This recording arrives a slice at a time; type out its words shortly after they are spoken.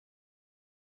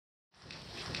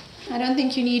I don't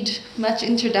think you need much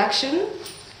introduction.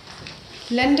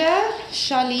 Lynda,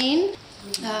 Sharlene,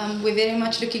 we're very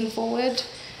much looking forward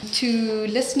to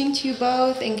listening to you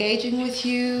both, engaging with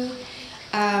you,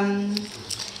 and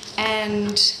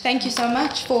thank you so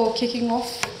much for kicking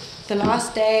off the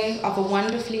last day of a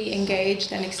wonderfully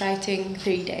engaged and exciting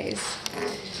 3 days.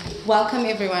 Welcome,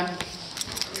 everyone.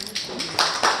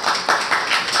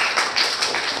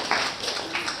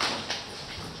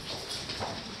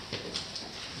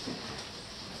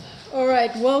 All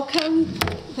right, welcome.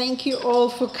 Thank you all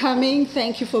for coming.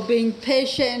 Thank you for being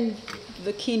patient.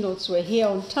 The keynotes were here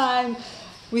on time.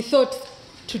 We thought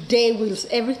today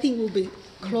everything will be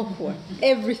clockwork.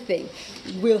 Everything.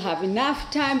 We'll have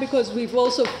enough time because we've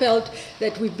also felt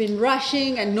that we've been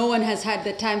rushing and no one has had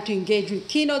the time to engage with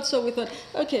keynotes. So we thought,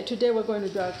 okay, today we're going to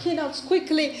do our keynotes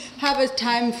quickly, have a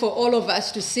time for all of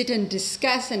us to sit and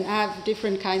discuss and have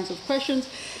different kinds of questions.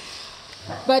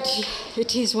 But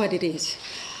it is what it is.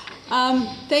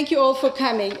 Thank you all for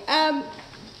coming.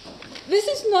 This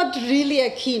is not really a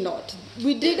keynote.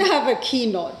 We did have a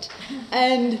keynote,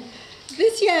 and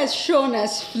this year has shown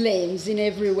us flames in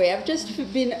every way. I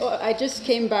just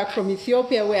came back from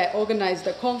Ethiopia where I organized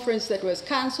a conference that was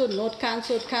cancelled, not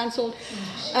cancelled, cancelled,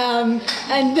 and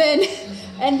then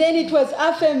it was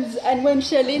Afems. And when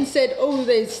Sharlene said, "Oh,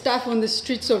 there's stuff on the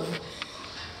streets of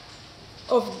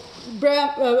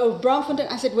Braamfontein,"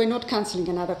 I said, "We're not cancelling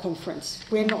another conference.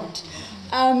 We're not."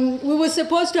 We were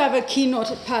supposed to have a keynote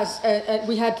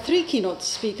we had 3 keynote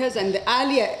speakers, and the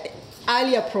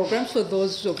earlier programs, for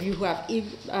those of you who are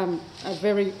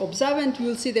very observant,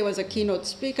 you'll see there was a keynote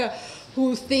speaker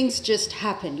who things just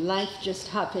happened, life just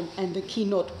happened, and the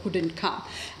keynote couldn't come.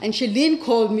 And Sharlene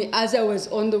called me as I was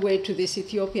on the way to this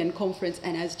Ethiopian conference,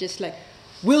 and I was just like,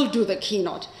 "We'll do the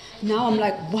keynote." Now I'm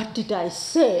like, what did I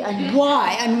say and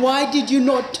why? And why did you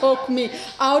not talk me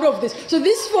out of this? So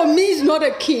this for me is not a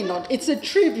keynote, it's a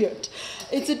tribute.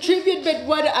 It's a tribute, but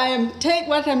what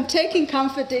I'm taking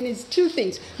comfort in is 2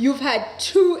 things. You've had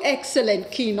 2 excellent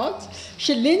keynotes.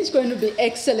 Sharlene's going to be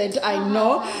excellent, I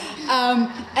know.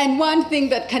 And one thing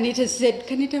that Kanita said,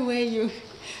 Kanita, where are you?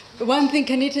 One thing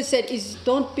Kanita said is,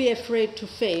 don't be afraid to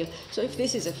fail. So if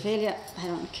this is a failure, I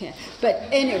don't care. But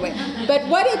anyway, but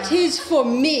what it is for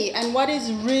me and what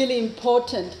is really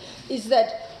important is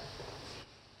that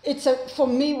for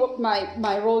me, what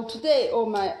my role today or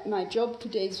my job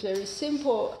today is very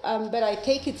simple, but I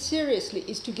take it seriously,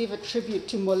 is to give a tribute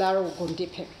to Molara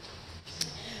Ogundipe.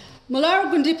 Molara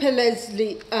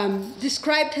Ogundipe-Leslie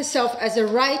described herself as a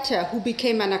writer who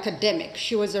became an academic.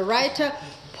 She was a writer,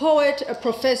 poet, a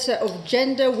professor of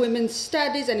gender, women's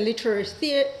studies, and literary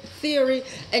theory,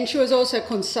 and she was also a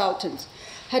consultant.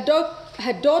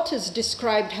 Her daughters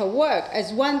described her work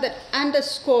as one that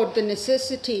underscored the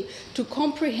necessity to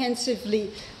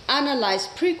comprehensively analyze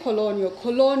pre-colonial,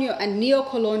 colonial, and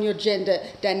neo-colonial gender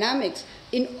dynamics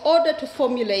in order to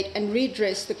formulate and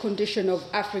redress the condition of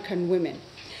African women.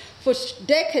 For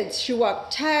decades, she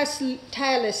worked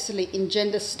tirelessly in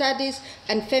gender studies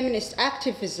and feminist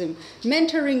activism,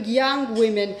 mentoring young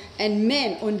women and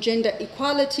men on gender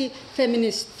equality,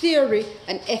 feminist theory,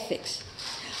 and ethics.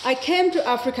 I came to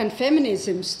African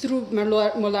feminisms through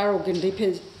Molara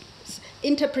Ogundipe's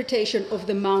interpretation of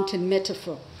the mountain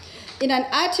metaphor. In an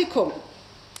article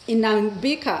in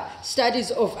Nambika, Studies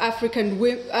of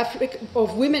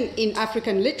Women in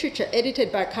African Literature,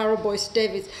 edited by Carol Boyce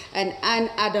Davis and Anne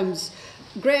Adams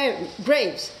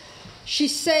Graves, she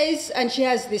says, and she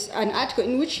has an article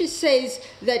in which she says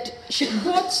that she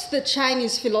quotes the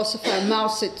Chinese philosopher Mao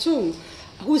Zedong,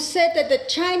 who said that the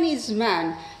Chinese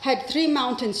man had 3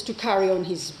 mountains to carry on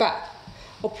his back.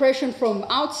 Oppression from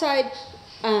outside.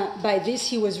 By this,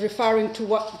 he was referring to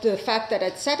the fact that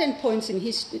at certain points in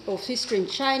history in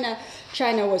China,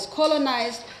 China was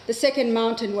colonized. The second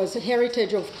mountain was a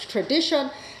heritage of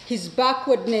tradition, his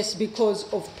backwardness because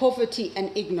of poverty and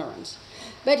ignorance.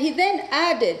 But he then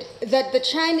added that the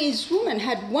Chinese woman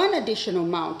had 1 additional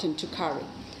mountain to carry,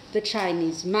 the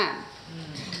Chinese man.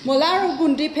 Molara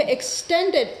Ogundipe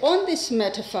extended on this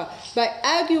metaphor by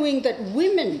arguing that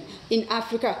women in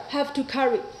Africa have to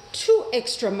carry 2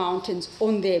 extra mountains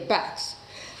on their backs.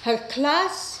 Her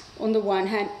class on the one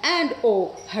hand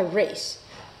and/or her race.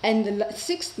 And the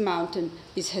 6th mountain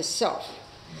is herself.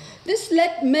 This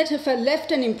metaphor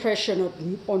left an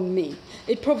impression on me.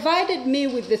 It provided me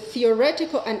with the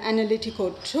theoretical and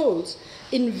analytical tools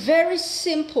in very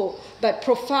simple but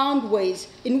profound ways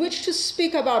in which to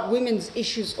speak about women's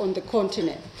issues on the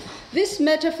continent. This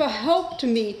metaphor helped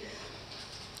me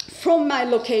from my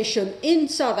location in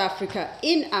South Africa,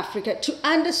 in Africa, to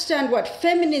understand what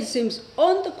feminisms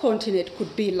on the continent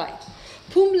could be like.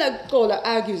 Pumla Gola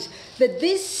argues that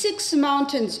these 6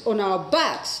 mountains on our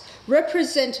backs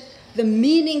represent the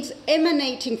meanings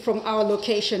emanating from our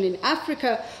location in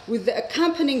Africa with the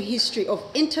accompanying history of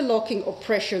interlocking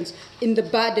oppressions in the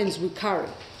burdens we carry.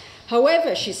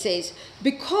 However, she says,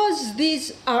 because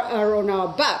these are on our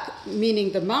back,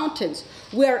 meaning the mountains,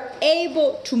 we are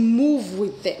able to move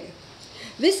with them.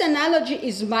 This analogy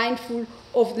is mindful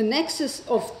of the nexus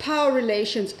of power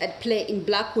relations at play in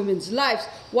Black women's lives,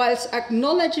 whilst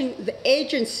acknowledging the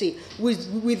agency with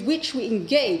which we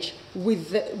engage with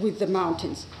the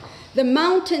mountains. The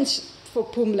mountains, for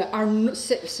Pumla,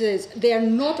 says they are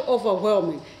not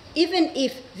overwhelming, even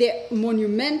if they're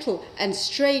monumental and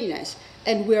strenuous,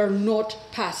 and we are not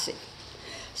passive.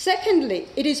 Secondly,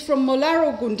 it is from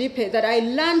Molara Ogundipe that I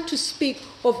learned to speak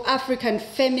of African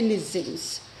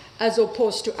feminisms as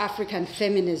opposed to African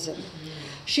feminism.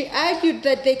 She argued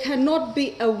that there cannot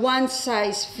be a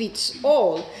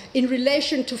one-size-fits-all in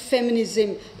relation to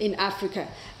feminism in Africa,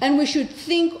 and we should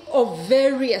think of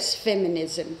various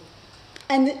feminism.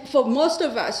 And for most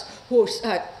of us who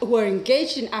are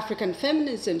engaged in African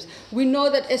feminisms, we know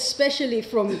that especially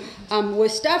from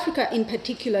West Africa, in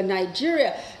particular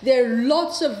Nigeria, there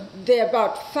are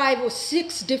about 5 or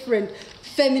 6 different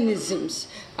feminisms.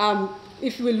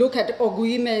 If we look at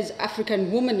Oguime's African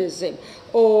womanism,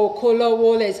 or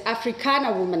Kolowole's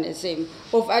Africana womanism,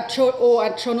 or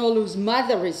Achonolu's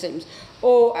motherisms,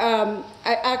 or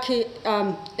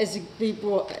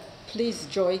please,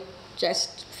 Joy,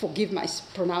 just forgive my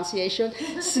pronunciation,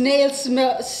 snail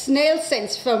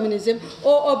sense feminism,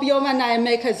 or Obioma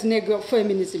Nayameka's Negro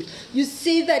feminism. You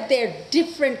see that there are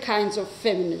different kinds of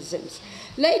feminisms.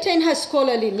 Later in her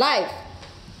scholarly life,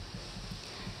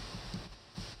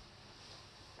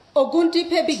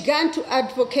 Ogundipe began to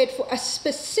advocate for a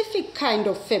specific kind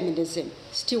of feminism,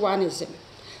 Stiwanism,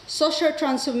 social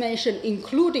transformation,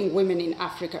 including women in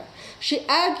Africa. She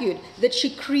argued that she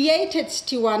created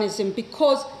Stiwanism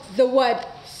because the word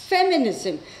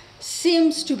feminism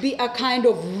seems to be a kind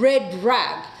of red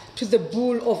rag to the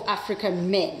bull of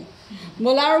African men.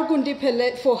 Molara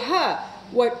Ogundipe, for her,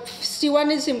 what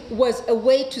Stiwanism was a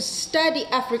way to study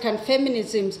African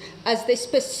feminisms as they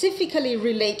specifically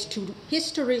relate to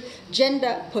history,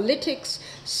 gender, politics,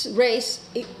 race,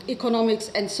 economics,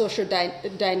 and social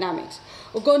dynamics.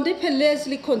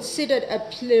 Ogundipe-Leslie considered a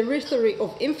plethora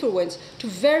of influence to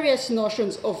various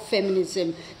notions of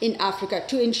feminism in Africa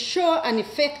to ensure an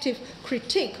effective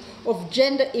critique of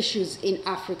gender issues in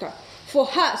Africa. For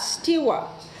her, Stiwa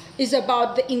is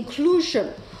about the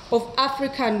inclusion of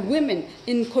African women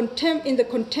in the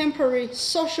contemporary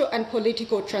social and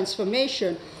political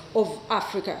transformation of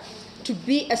Africa. To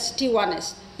be a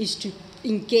Stiwanist is to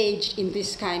engage in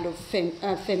this kind of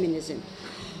feminism.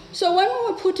 So when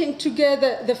we were putting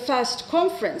together the first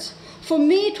conference, for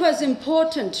me it was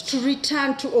important to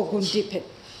return to Ogundipe.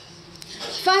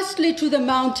 Firstly, to the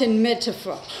mountain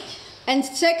metaphor. And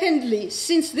secondly,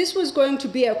 since this was going to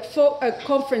be a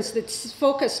conference that's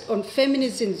focused on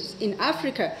feminisms in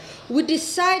Africa, we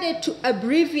decided to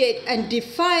abbreviate and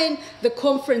define the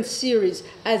conference series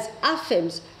as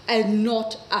Afems and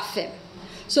not Afem,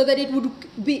 so that it would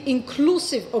be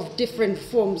inclusive of different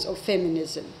forms of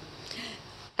feminism.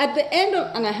 At the end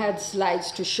of, and I had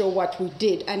slides to show what we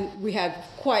did, and we have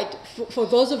quite, for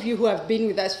those of you who have been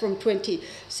with us from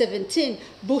 2017,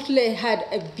 Butle had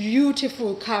a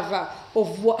beautiful cover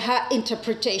of her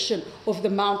interpretation of the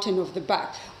mountain of the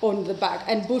back, on the back.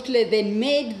 And Butle then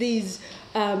made these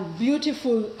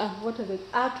beautiful,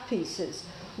 art pieces,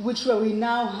 which we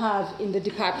now have in the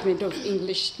Department of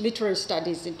English, Literary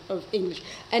Studies of English.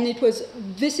 And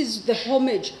this is the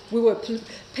homage we were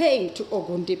paying to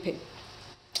Ogundipe.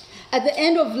 At the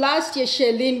end of last year,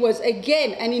 Sharlene was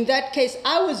again, and in that case,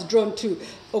 I was drawn to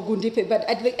Ogundipe, but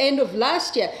at the end of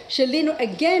last year, Sharlene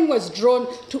again was drawn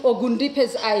to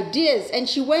Ogundipe's ideas, and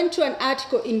she went to an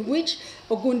article in which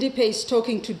Ogundipe is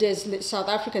talking to South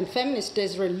African feminist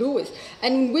Desiree Lewis,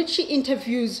 and in which she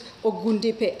interviews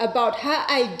Ogundipe about her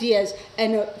ideas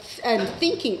and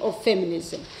thinking of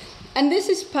feminism. And this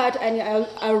is part, and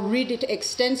I'll read it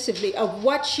extensively, of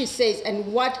what she says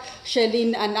and what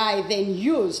Sharlene and I then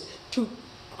used to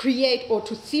create or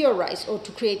to theorize or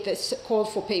to create this call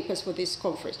for papers for this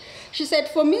conference. She said,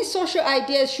 for me, social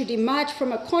ideas should emerge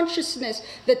from a consciousness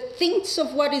that thinks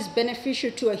of what is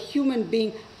beneficial to a human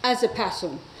being as a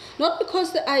person, not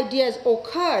because the ideas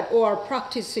occurred or are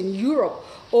practiced in Europe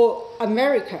or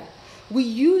America. We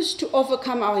need to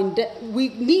overcome our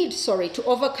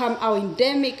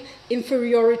endemic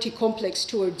inferiority complex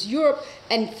towards Europe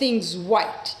and things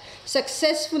white,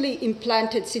 successfully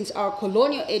implanted since our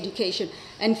colonial education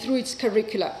and through its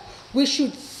curricula. We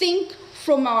should think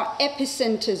from our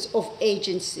epicenters of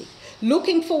agency,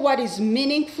 looking for what is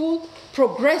meaningful,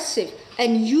 progressive,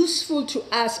 and useful to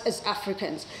us as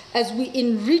Africans, as we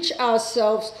enrich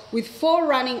ourselves with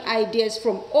forerunning ideas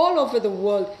from all over the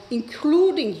world,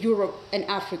 including Europe and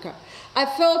Africa. I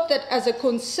felt that as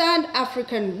concerned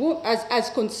African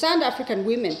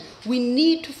women, we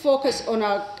need to focus on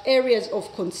our areas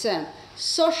of concern,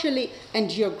 socially and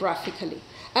geographically.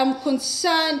 I'm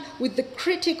concerned with the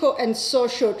critical and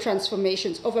social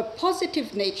transformations of a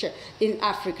positive nature in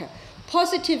Africa.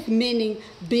 Positive meaning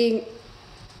being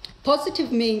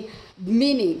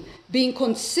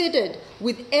considered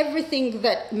with everything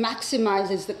that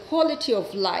maximizes the quality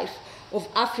of life of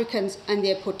Africans and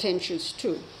their potentials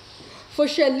too. For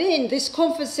Sharlene, this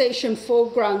conversation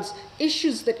foregrounds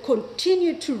issues that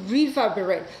continue to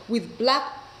reverberate with Black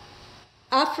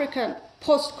African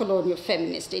post-colonial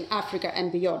feminists in Africa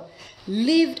and beyond.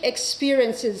 Lived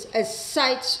experiences as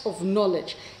sites of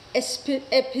knowledge,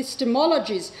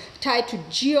 epistemologies tied to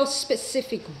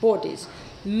geospecific bodies,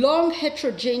 long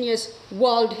heterogeneous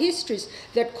world histories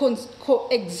that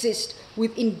coexist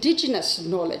with indigenous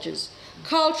knowledges,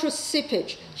 cultural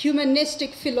seepage,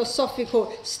 humanistic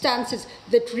philosophical stances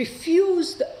that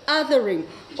refuse the othering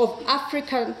of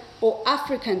African or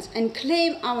Africans and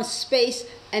claim our space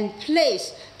and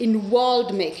place in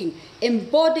world making,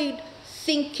 embodied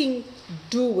thinking,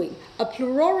 doing, a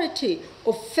plurality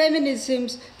of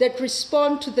feminisms that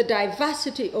respond to the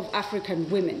diversity of African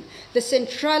women, the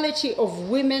centrality of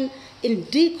women in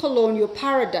decolonial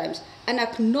paradigms, an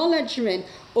acknowledgement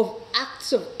of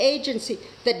acts of agency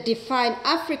that define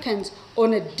Africans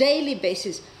on a daily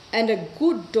basis, and a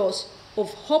good dose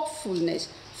of hopefulness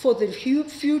for the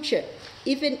future,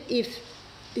 even if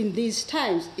in these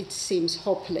times it seems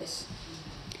hopeless.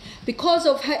 Because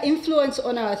of her influence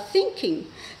on our thinking,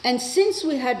 and since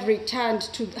we had returned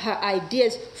to her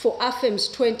ideas for Afems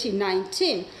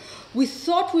 2019, we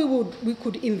thought we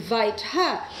could invite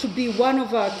her to be one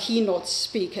of our keynote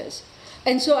speakers.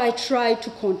 And so I tried to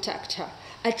contact her.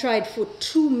 I tried for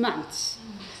 2 months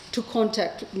to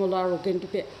contact Molara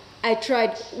Ogundipe. I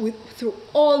tried through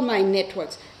all my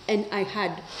networks, and I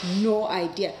had no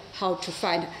idea how to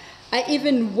find her. I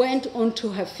even went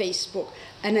onto her Facebook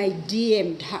and I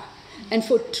DM'd her. And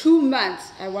for 2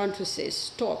 months, I want to say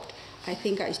stalked. I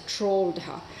think I trolled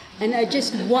her. And I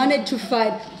just wanted to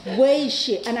find where is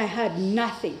she, and I had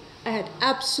nothing. I had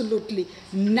absolutely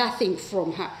nothing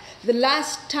from her. The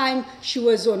last time she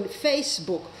was on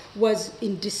Facebook was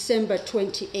in December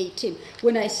 2018.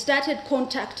 When I started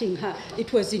contacting her,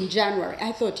 it was in January.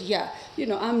 I thought, yeah,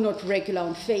 I'm not regular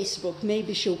on Facebook.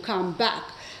 Maybe she'll come back.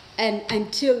 And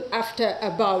until after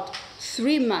about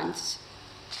 3 months,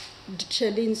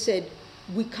 Sharlene said,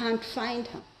 we can't find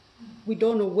her. We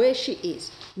don't know where she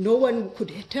is. No one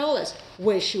could tell us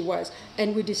where she was.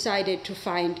 And we decided to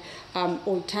find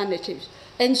alternatives.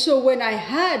 And so when I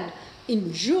heard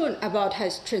in June about her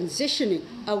transitioning,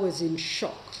 I was in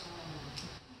shock.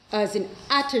 I was in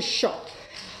utter shock.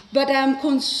 But I'm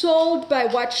consoled by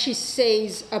what she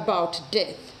says about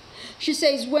death. She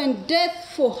says when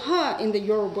death for her in the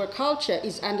Yoruba culture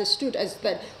is understood as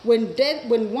that when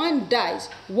one dies,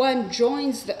 one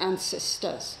joins the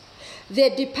ancestors. Their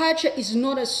departure is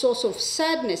not a source of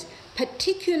sadness,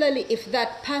 particularly if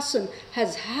that person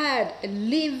has had a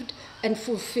lived and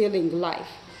fulfilling life.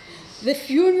 The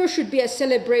funeral should be a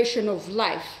celebration of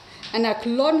life, an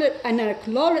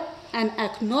acknowledgement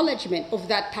of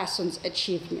that person's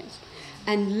achievements,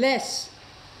 unless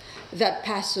that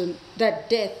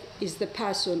death is the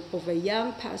person of a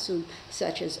young person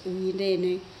such as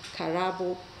Uinene,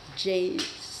 Karabo,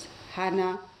 Jace,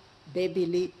 Hannah,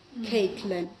 Babyly,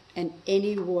 Caitlin, and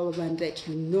any woman that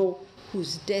you know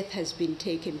whose death has been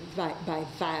taken by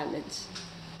violence.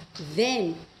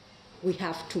 Then we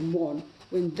have to mourn.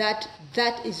 When that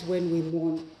is when we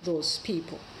mourn those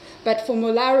people. But for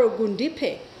Molara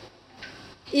Ogundipe,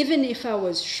 even if I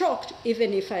was shocked,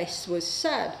 even if I was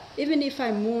sad, even if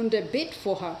I mourned a bit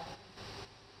for her,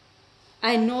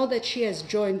 I know that she has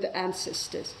joined the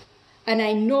ancestors. And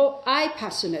I know I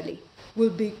personally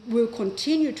will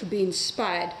continue to be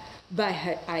inspired by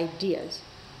her ideas.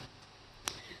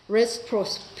 Rest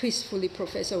peacefully,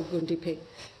 Professor Ogundipe.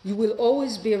 You will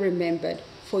always be remembered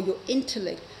for your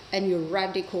intellect and your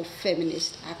radical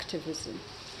feminist activism.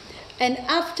 And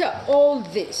after all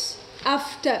this,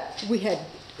 after we had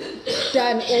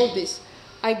done all this,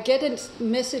 I get a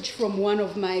message from one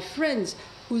of my friends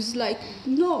who's like,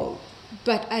 no,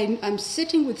 but I'm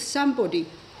sitting with somebody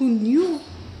who knew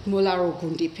Molara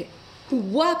Ogundipe, who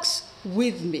works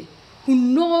with me, who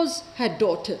knows her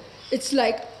daughter. It's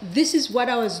like, this is what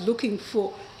I was looking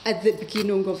for. at the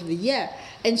beginning of the year.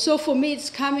 And so for me, it's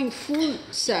coming full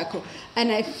circle.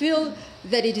 And I feel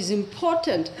that it is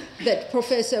important that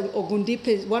Professor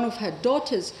Ogundipe, one of her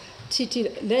daughters,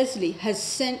 Ogundipe-Leslie,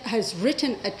 has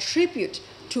written a tribute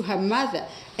to her mother,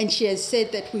 and she has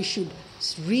said that we should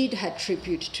read her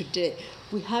tribute today.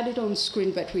 We had it on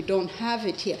screen, but we don't have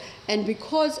it here. And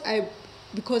because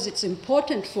it's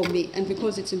important for me, and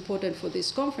because it's important for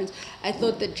this conference, I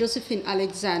thought that Josephine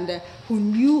Alexander, who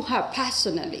knew her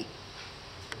personally,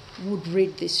 would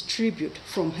read this tribute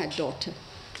from her daughter.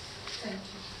 Thank you.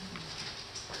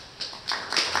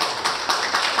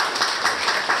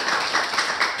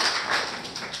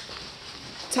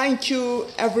 Thank you,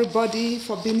 everybody,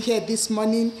 for being here this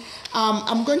morning.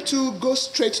 I'm going to go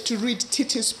straight to read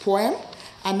Titi's poem,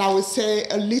 and I will say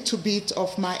a little bit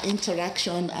of my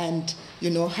interaction and,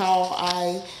 how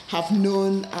I have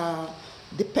known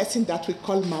the person that we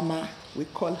call Mama. We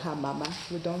call her Mama.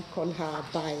 We don't call her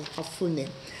by her full name.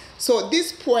 So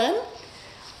this poem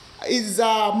is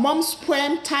Mom's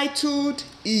poem titled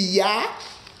Iya,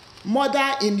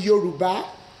 Mother in Yoruba,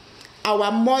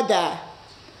 our mother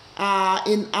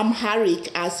in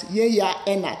Amharic as Yeya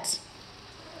Enat.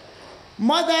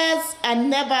 Mothers are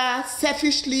never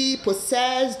selfishly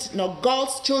possessed, nor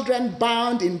God's children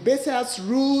bound in basest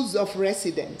rules of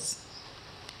residence.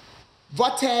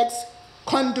 Vortex,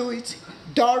 conduit,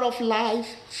 door of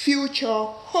life, future,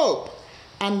 hope,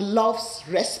 and love's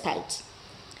respite.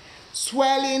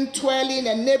 Swelling, twirling,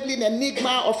 enabling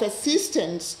enigma of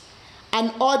existence,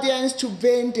 an audience to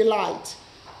vain delight.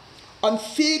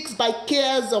 Unfixed by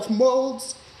cares of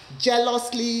molds,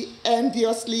 jealously,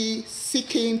 enviously,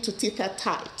 seeking to tether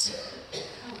tight.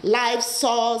 Life's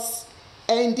source,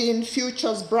 ending,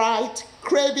 futures bright,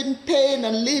 craving pain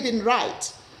and living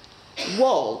right.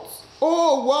 Walls,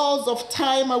 oh walls of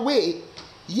time away,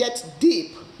 yet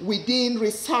deep within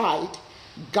reside,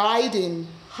 guiding,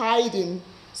 hiding,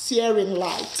 searing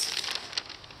light.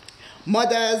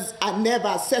 Mothers are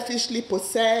never selfishly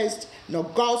possessed, nor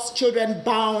God's children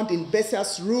bound in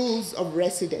basest rules of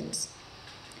residence.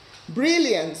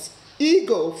 Brilliance,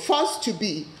 ego, forced to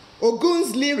be,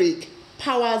 Ogun's lyric,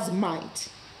 power's might.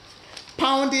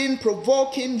 Pounding,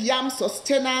 provoking, yam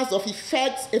sustainers of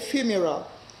effects ephemeral,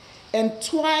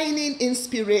 entwining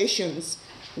inspirations,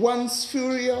 once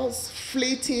furious,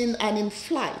 fleeting, and in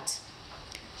flight.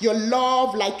 Your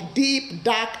love like deep,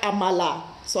 dark amala,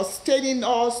 sustaining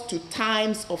us to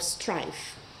times of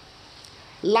strife.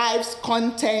 Life's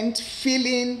content,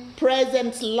 feeling,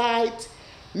 present light,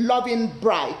 loving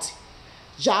bright,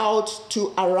 jowled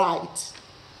to aright.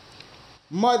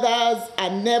 Mothers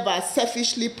are never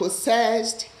selfishly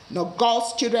possessed, nor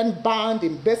God's children bound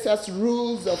in basest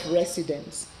rules of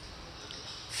residence.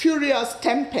 Furious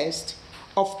tempest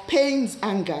of pain's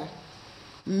anger,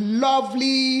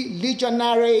 lovely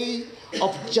legionary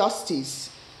of justice,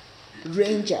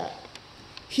 ranger,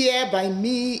 here by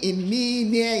me, in me,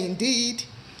 near indeed,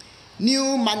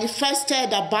 new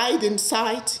manifested abide in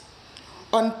sight,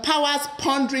 on power's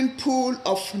pondering pool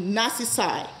of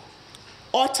Narcissi,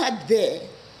 uttered there,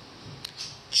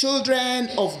 children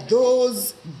of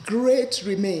those great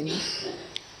remain,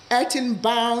 earthen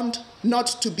bound, not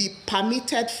to be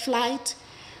permitted flight,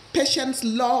 patience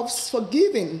loves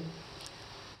forgiving,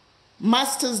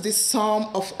 masters the sum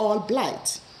of all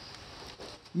blight.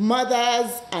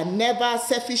 Mothers are never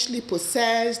selfishly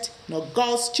possessed, nor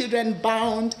God's children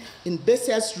bound in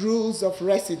basest rules of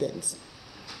residence.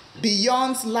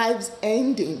 Beyond life's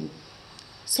ending,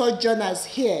 sojourners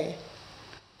here,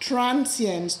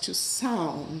 transients to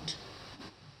sound,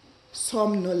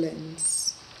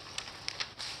 somnolence.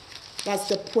 That's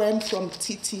the poem from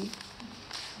Titi.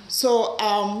 So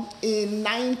in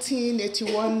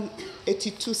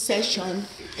 1981-82 session,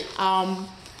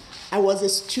 I was a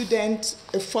student,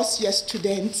 a first-year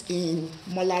student in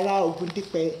Molara,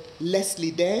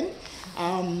 Ogundipe-Leslie then.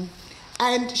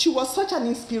 And she was such an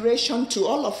inspiration to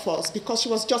all of us because she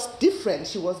was just different.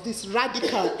 She was this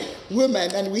radical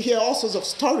woman, and we hear all sorts of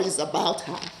stories about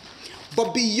her.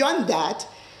 But beyond that,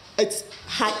 it's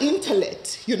her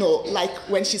intellect, like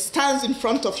when she stands in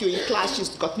front of you in class, she's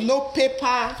got no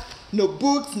paper, no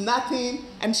books, nothing,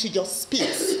 and she just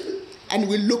speaks. And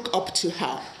we look up to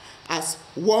her as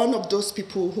one of those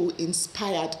people who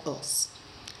inspired us.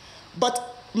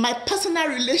 But my personal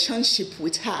relationship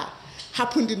with her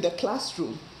happened in the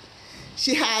classroom.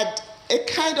 She had a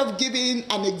kind of giving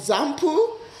an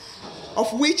example,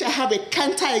 of which I have a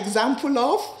counter example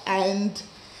of, and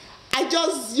I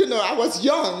just, you know, I was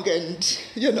young and,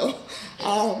 you know,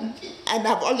 and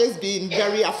I've always been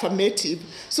very affirmative.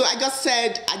 So I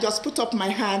just put up my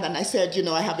hand and I said, you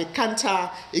know, I have a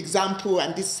counter example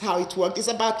and this is how it worked. It's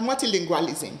about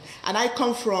multilingualism. And I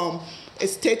come from a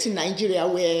state in Nigeria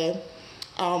where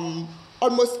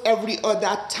almost every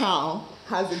other town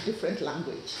has a different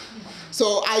language.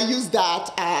 So I used that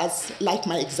as like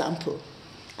my example.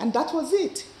 And that was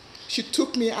it. She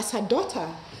took me as her daughter.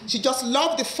 She just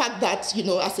loved the fact that, you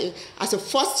know, as a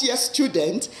first-year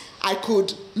student, I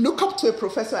could look up to a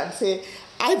professor and say,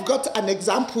 I've got an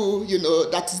example, you know,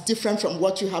 that is different from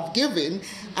what you have given,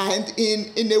 and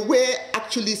in a way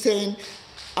actually saying,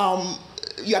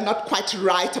 you are not quite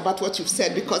right about what you've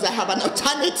said because I have an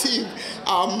alternative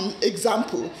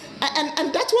example.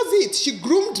 And that was it. She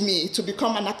groomed me to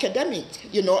become an academic.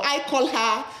 You know, I call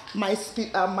her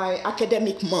my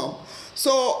academic mom.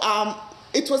 So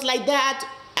it was like that.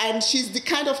 And she's the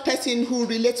kind of person who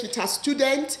relates with her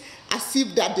students as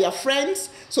if that they are friends.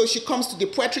 So she comes to the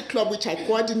poetry club, which I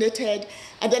coordinated.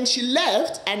 And then she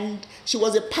left, and she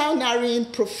was a pioneering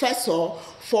professor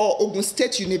for Ogun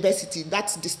State University.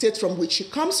 That's the state from which she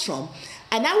comes from.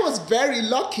 And I was very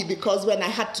lucky because when I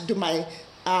had to do my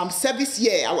service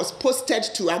year, I was posted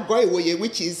to Agoiwoye,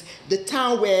 which is the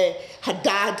town where her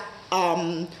dad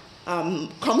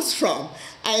comes from.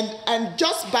 And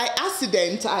just by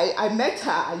accident, I met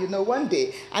her, you know, one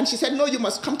day. And she said, no, you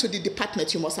must come to the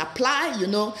department. You must apply, you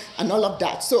know, and all of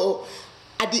that. So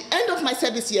at the end of my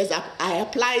service years, I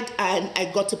applied and I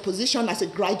got a position as a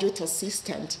graduate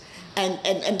assistant.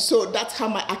 And so that's how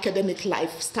my academic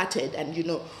life started. And, you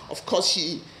know, of course,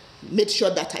 she made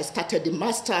sure that I started the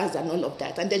master's and all of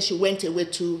that. And then she went away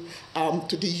to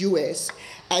the US.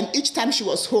 And each time she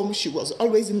was home, she was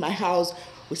always in my house.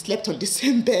 We slept on the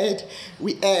same bed.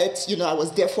 We ate. You know, I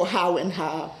was there for her when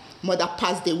her mother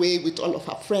passed away with all of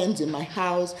her friends in my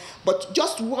house. But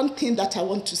just one thing that I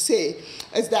want to say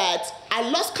is that I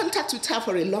lost contact with her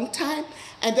for a long time.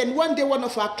 And then one day, one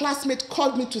of our classmates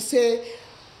called me to say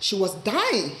she was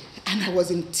dying. And I was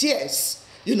in tears.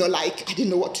 You know, like, I didn't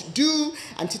know what to do,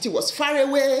 and Titi was far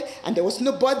away, and there was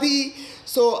nobody.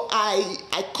 So I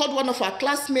called one of our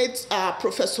classmates,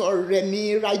 Professor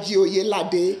Remy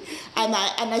Rajioyelade, and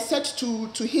I said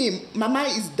to him, Mama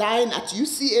is dying at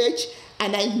UCH,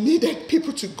 and I needed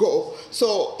people to go.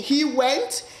 So he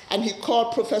went, and he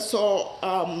called Professor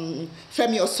Femi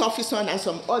Osofison and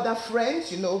some other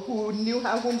friends, you know, who knew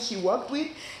her, whom she worked with.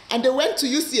 And they went to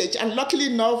UCH, and luckily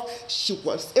enough, she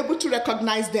was able to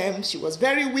recognize them. She was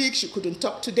very weak. She couldn't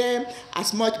talk to them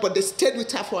as much, but they stayed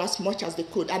with her for as much as they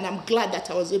could. And I'm glad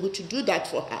that I was able to do that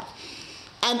for her.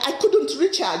 And I couldn't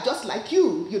reach her, just like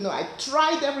you. You know, I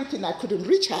tried everything. I couldn't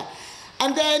reach her.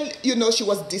 And then, you know, she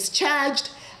was discharged.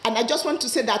 And I just want to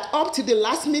say that up to the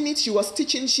last minute, she was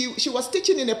teaching. She was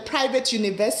teaching in a private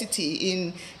university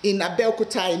in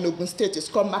Abeokuta in Ogun State. It's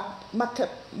called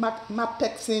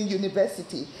Mapexin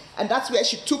University, and that's where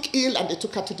she took ill, and they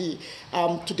took her to the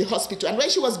hospital. And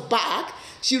when she was back,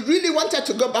 she really wanted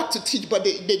to go back to teach, but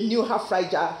they knew how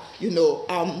fragile, you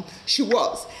know, she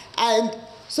was. And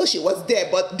so she was there.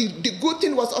 But the good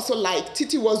thing was also, like,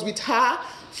 Titi was with her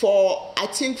for, I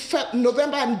think,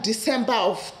 November and December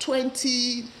of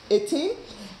 2018.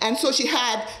 And so she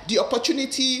had the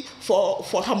opportunity for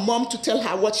her mom to tell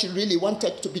her what she really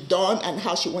wanted to be done and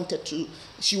how she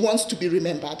wants to be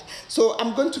remembered. So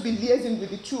I'm going to be liaising with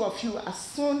the two of you as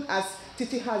soon as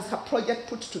Titi has her project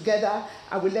put together.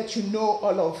 I will let you know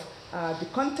all of the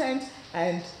content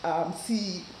and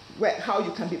see how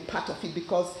you can be part of it,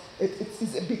 because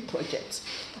it's a big project.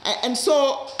 And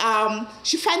so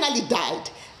she finally died.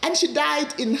 And she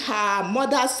died in her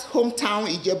mother's hometown,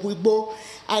 Ijebu-Igbo.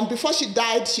 And before she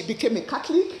died, she became a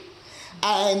Catholic.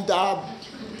 And,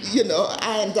 you know,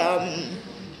 and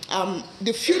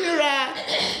the funeral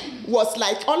was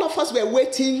like all of us were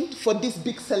waiting for this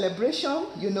big celebration,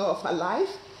 you know, of her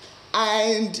life.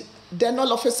 And then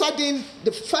all of a sudden,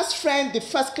 the first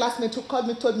classmate who called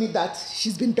me told me that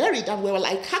she's been buried. And we were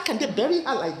like, how can they bury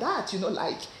her like that? You know,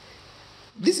 like,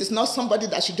 this is not somebody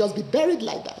that should just be buried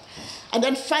like that. And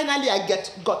then finally, I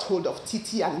got hold of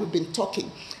Titi, and we've been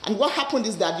talking. And what happened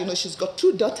is that, you know, she's got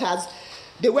two daughters.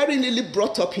 They weren't really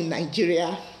brought up in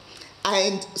Nigeria.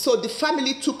 And so the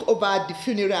family took over the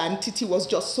funeral, and Titi was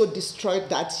just so destroyed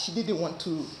that she didn't want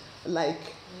to, like,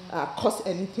 cause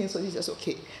anything. So he says,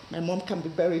 okay, my mom can be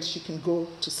buried. She can go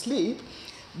to sleep.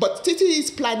 But Titi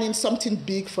is planning something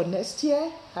big for next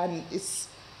year, and it's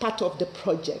part of the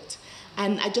project.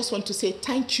 And I just want to say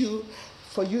thank you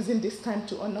for using this time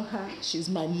to honor her. She's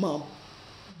my mom.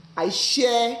 I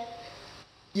share,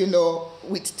 you know,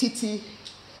 with Titi,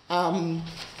 her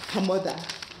mother.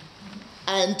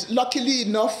 And luckily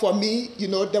enough for me, you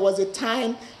know, there was a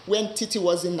time when Titi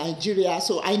was in Nigeria,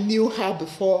 so I knew her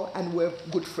before and we're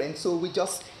good friends. So we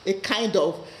just, it kind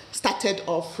of started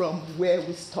off from where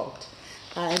we stopped.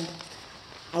 And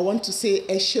I want to say,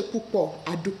 Eshe Pupo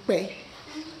Adupe,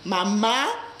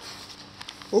 Mama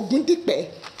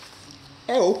Ogundipe,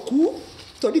 Oku,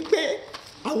 Toripe,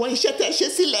 àwọn iṣẹ́ tẹ́ ṣe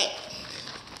sílẹ̀,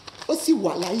 ó sì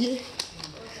wà láyé.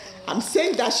 I'm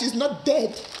saying that she's not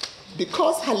dead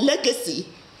because her legacy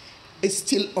is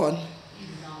still on.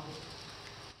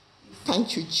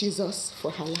 Thank you, Jesus,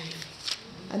 for her life.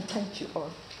 And thank you all.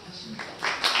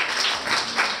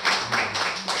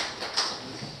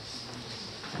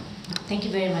 Thank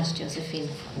you very much, Josephine.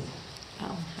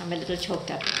 I'm a little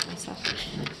choked up myself.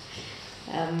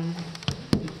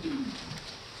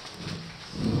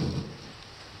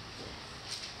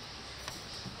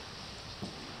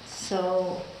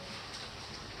 So,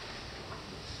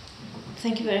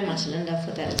 thank you very much, Lynda,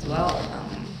 for that as well.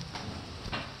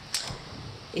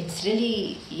 It's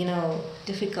really, you know,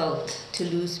 difficult to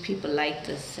lose people like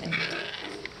this, and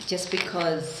just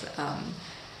because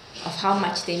of how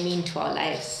much they mean to our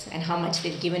lives and how much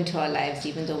they've given to our lives,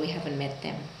 even though we haven't met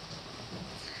them.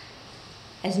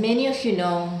 As many of you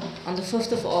know, on the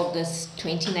 5th of August,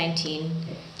 2019,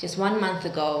 just 1 month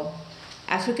ago,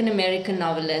 African-American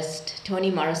novelist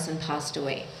Toni Morrison passed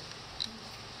away.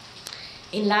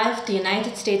 In life, the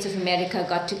United States of America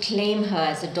got to claim her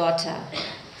as a daughter,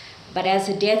 but as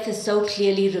her death is so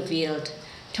clearly revealed,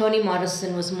 Toni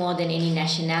Morrison was more than any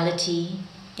nationality,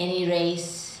 any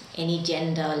race, any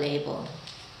gender or label.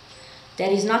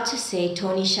 That is not to say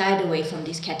Toni shied away from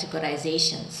these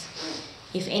categorizations.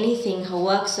 If anything, her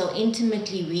work so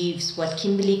intimately weaves what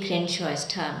Kimberly Crenshaw has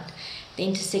termed the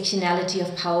intersectionality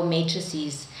of power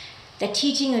matrices that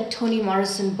teaching a Toni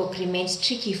Morrison book remains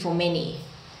tricky for many.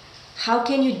 How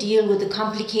can you deal with the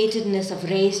complicatedness of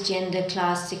race, gender,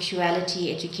 class,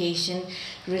 sexuality, education,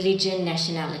 religion,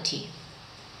 nationality?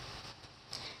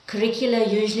 Curricula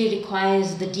usually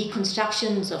requires the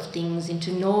deconstructions of things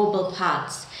into knowable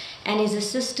parts and is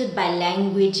assisted by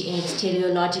language in its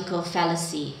teleological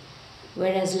fallacy,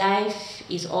 whereas life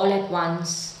is all at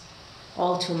once,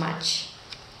 all too much.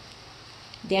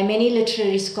 There are many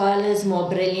literary scholars more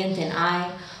brilliant than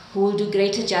I who will do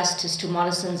greater justice to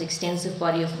Morrison's extensive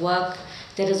body of work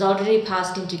that has already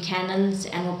passed into canons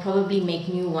and will probably make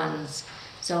new ones,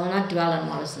 so I will not dwell on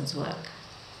Morrison's work.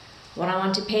 What I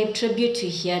want to pay tribute to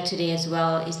here today as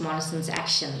well is Morrison's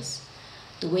actions,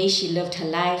 the way she lived her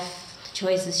life, the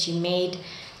choices she made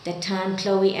that turned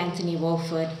Chloe Anthony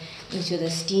Wofford into the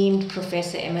esteemed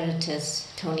Professor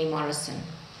Emeritus Toni Morrison.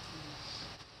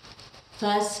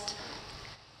 First,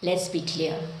 let's be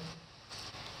clear.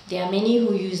 There are many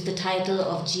who use the title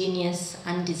of genius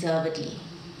undeservedly.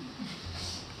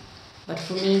 But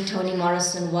for me, Toni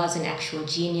Morrison was an actual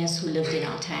genius who lived in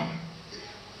our time.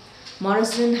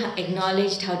 Morrison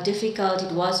acknowledged how difficult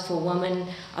it was for women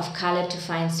of color to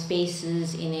find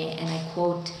spaces in a, and I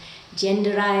quote,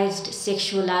 genderized,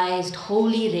 sexualized,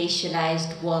 wholly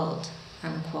racialized world,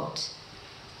 unquote.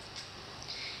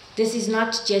 This is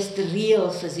not just the real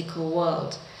physical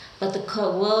world, but the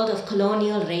world of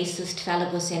colonial, racist,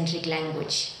 phallogocentric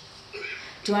language.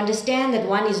 To understand that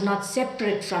one is not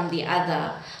separate from the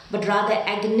other, but rather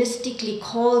agonistically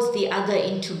calls the other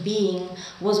into being,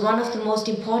 was one of the most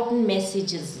important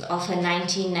messages of her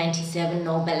 1997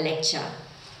 Nobel lecture.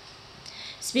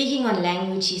 Speaking on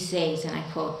language, she says, and I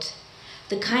quote,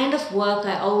 "The kind of work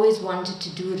I always wanted to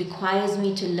do requires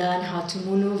me to learn how to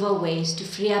maneuver ways to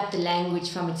free up the language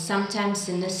from its sometimes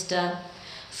sinister,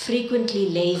 frequently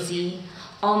lazy,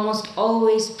 almost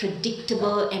always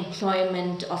predictable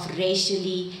employment of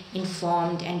racially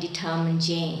informed and determined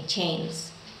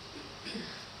chains."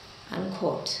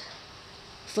 Unquote.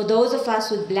 For those of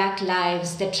us with black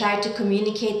lives that try to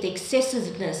communicate the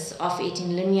excessiveness of it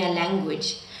in linear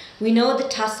language, we know the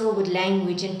tussle with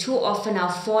language and too often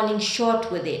are falling short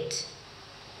with it.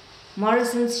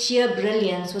 Morrison's sheer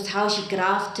brilliance was how she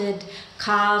grafted,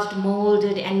 carved,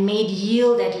 molded, and made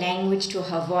yield that language to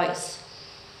her voice,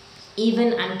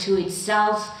 even unto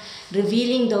itself,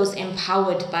 revealing those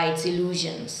empowered by its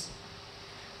illusions.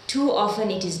 Too often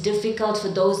it is difficult for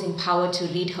those in power to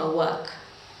read her work.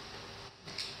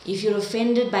 If you're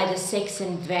offended by the sex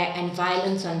and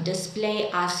violence on display,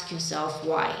 ask yourself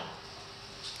why.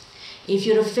 If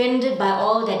you're offended by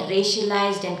all that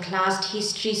racialized and classed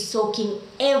history soaking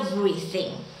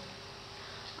everything,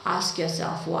 ask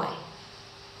yourself why.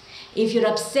 If you're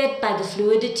upset by the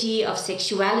fluidity of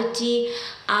sexuality,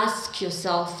 ask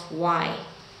yourself why.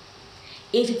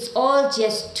 If it's all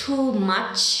just too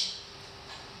much,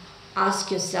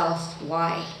 ask yourself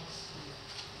why.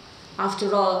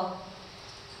 After all,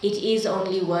 it is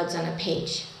only words on a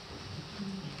page.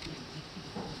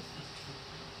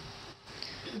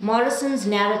 Morrison's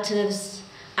narratives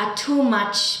are too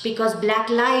much because Black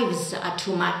lives are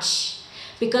too much,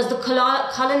 because the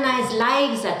colonized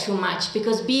lives are too much,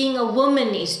 because being a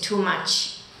woman is too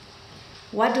much.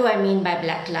 What do I mean by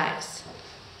Black lives?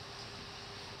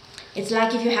 It's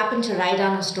like if you happen to write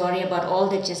down a story about all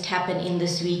that just happened in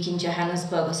this week in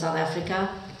Johannesburg or South Africa,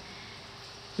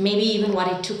 maybe even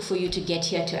what it took for you to get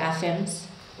here to Afems,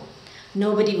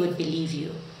 nobody would believe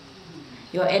you.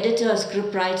 Your editor or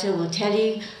scriptwriter will tell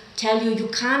you you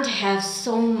can't have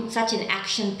such an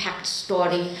action-packed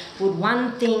story with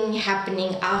one thing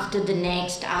happening after the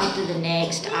next, after the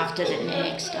next, after the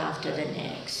next, after the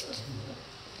next.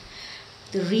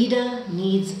 The reader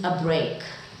needs a break,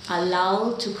 a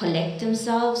lull to collect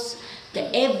themselves,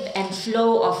 the ebb and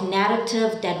flow of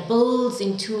narrative that builds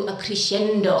into a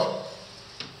crescendo.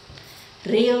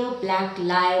 Real Black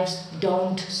lives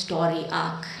don't story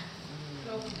arc.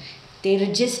 They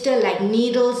register like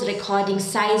needles recording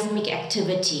seismic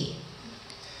activity.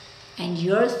 And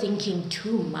you're thinking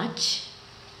too much?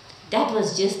 That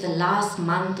was just the last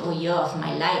month or year of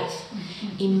my life.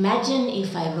 Imagine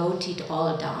if I wrote it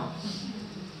all down.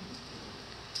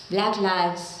 Black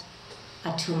lives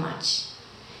are too much.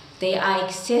 They are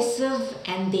excessive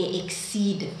and they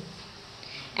exceed.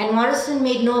 And Morrison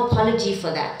made no apology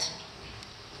for that.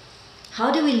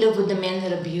 How do we live with the men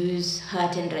that abuse,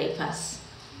 hurt, and rape us?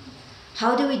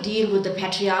 How do we deal with the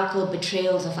patriarchal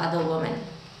betrayals of other women?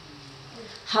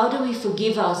 How do we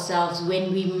forgive ourselves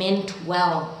when we meant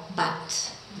well,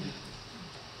 but?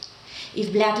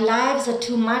 If Black lives are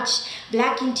too much,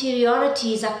 Black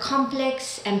interiorities are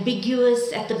complex,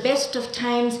 ambiguous, at the best of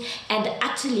times, and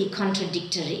utterly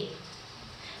contradictory.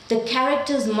 The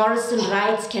characters Morrison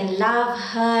writes can love,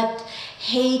 hurt,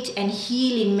 hate, and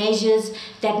heal in measures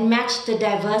that match the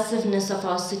diversiveness of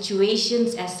our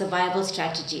situations as survival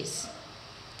strategies.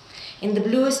 In The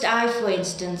Bluest Eye, for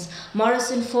instance,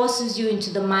 Morrison forces you into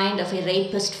the mind of a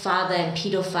rapist father and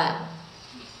pedophile.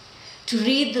 To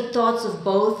read the thoughts of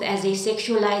both as they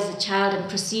sexualize a child and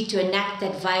proceed to enact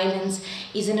that violence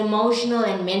is an emotional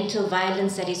and mental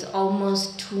violence that is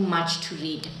almost too much to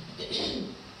read.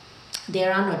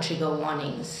 There are no trigger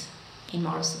warnings in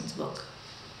Morrison's book.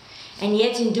 And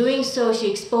yet in doing so, she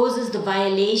exposes the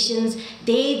violations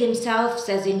they themselves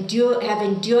have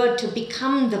endured to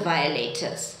become the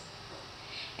violators.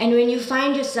 And when you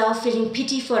find yourself feeling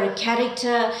pity for a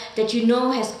character that you know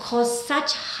has caused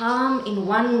such harm in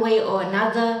one way or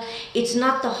another, it's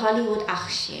not the Hollywood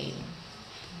shame,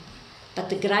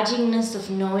 but the grudgingness of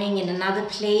knowing in another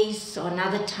place or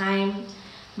another time,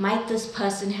 might this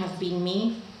person have been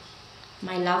me,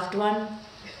 my loved one,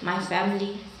 my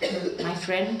family, my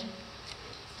friend?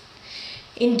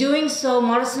 In doing so,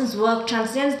 Morrison's work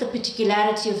transcends the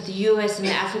particularity of the US and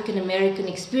the African American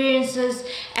experiences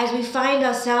as we find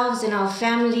ourselves in our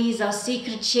families, our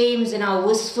secret shames, and our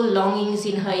wistful longings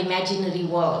in her imaginary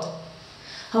world.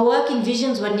 Her work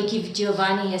envisions what Nikki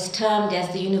Giovanni has termed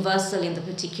as the universal in the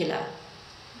particular.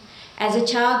 As a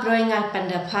child growing up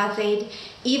under apartheid,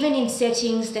 even in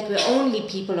settings that were only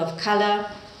people of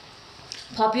color,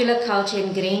 popular culture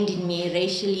ingrained in me a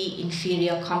racially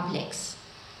inferior complex.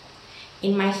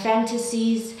 In my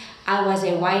fantasies, I was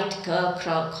a white girl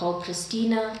called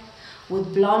Christina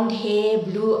with blonde hair,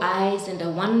 blue eyes, and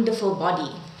a wonderful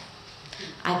body.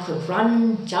 I could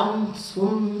run, jump,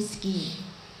 swim, ski.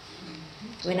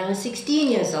 When I was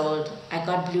 16 years old, I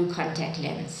got blue contact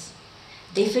lenses.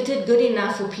 They fitted good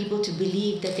enough for people to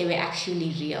believe that they were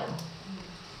actually real.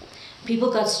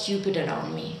 People got stupid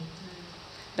around me,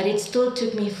 but it still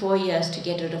took me 4 years to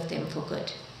get rid of them for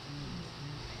good.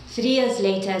 3 years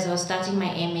later, as I was starting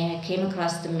my MA, I came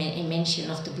across the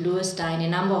mention of The Bluest Eye in a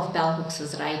number of Bell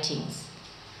Hooks' writings.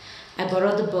 I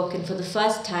borrowed the book, and for the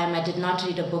first time, I did not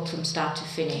read a book from start to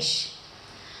finish.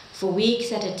 For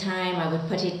weeks at a time, I would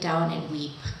put it down and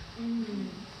weep.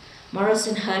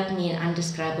 Morrison hurt me in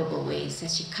undescribable ways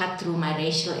as she cut through my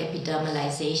racial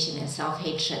epidermalization and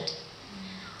self-hatred.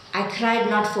 I cried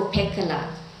not for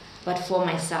Pekela, but for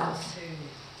myself.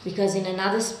 Because in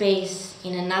another space,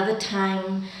 in another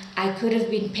time, I could have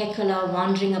been Pekela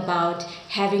wandering about,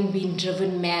 having been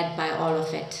driven mad by all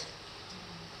of it.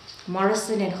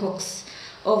 Morrison and Hooks,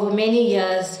 over many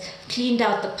years, cleaned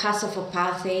out the pus of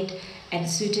apartheid and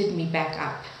suited me back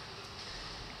up.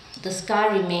 The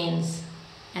scar remains,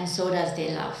 and so does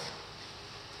their love.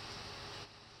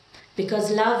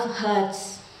 Because love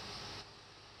hurts,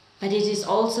 but it is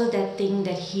also that thing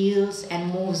that heals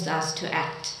and moves us to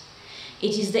act.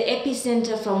 It is the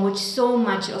epicenter from which so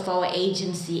much of our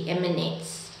agency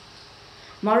emanates.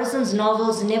 Morrison's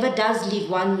novels never does leave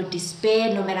one with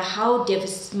despair, no matter how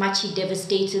much he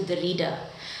devastated the reader.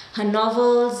 Her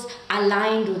novels are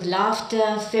lined with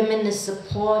laughter, feminist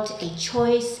support, a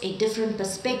choice, a different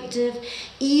perspective,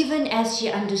 even as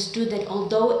she understood that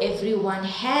although everyone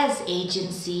has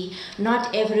agency,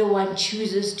 not everyone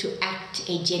chooses to act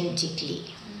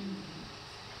agentically.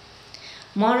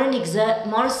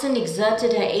 Morrison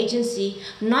exerted her agency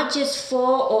not just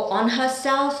for or on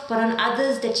herself, but on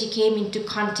others that she came into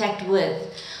contact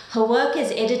with. Her work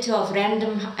as editor of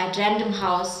Random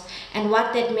House, and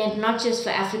what that meant not just for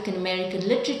African American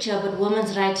literature, but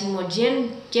women's writing more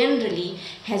generally,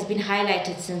 has been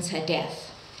highlighted since her death.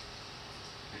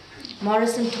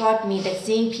 Morrison taught me that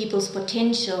seeing people's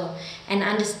potential and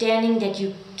understanding that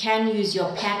you can use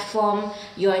your platform,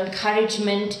 your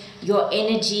encouragement, your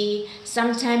energy,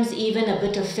 sometimes even a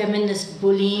bit of feminist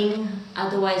bullying,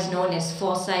 otherwise known as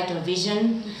foresight or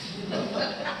vision,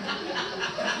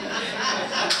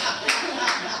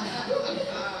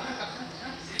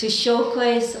 to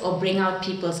showcase or bring out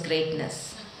people's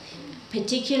greatness,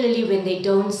 particularly when they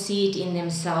don't see it in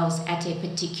themselves at a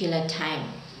particular time.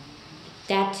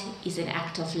 That is an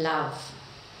act of love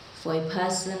for a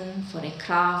person, for a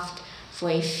craft, for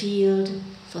a field,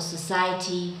 for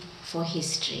society, for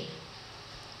history.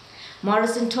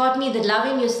 Morrison taught me that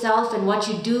loving yourself and what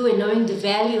you do and knowing the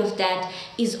value of that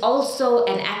is also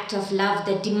an act of love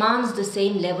that demands the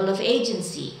same level of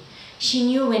agency. She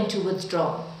knew when to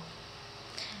withdraw.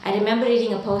 I remember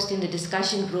reading a post in the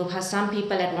discussion group how some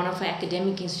people at one of her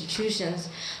academic institutions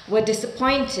were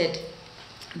disappointed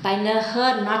by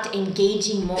her not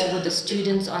engaging more with the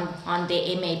students on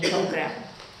their MA program.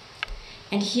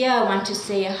 And here I want to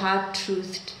say a hard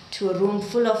truth to a room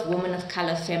full of women of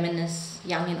color feminists,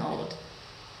 young and old.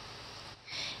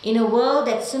 In a world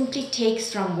that simply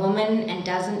takes from women and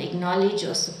doesn't acknowledge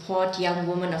or support young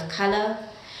women of color,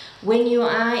 when you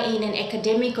are in an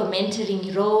academic or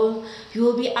mentoring role, you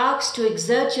will be asked to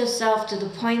exert yourself to the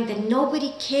point that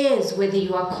nobody cares whether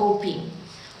you are coping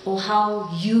or how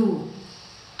you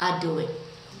are doing.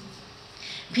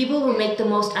 People will make the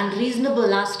most unreasonable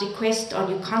last request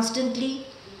on you constantly.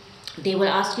 They will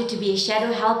ask you to be a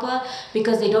shadow helper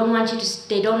because they don't want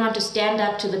to stand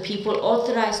up to the people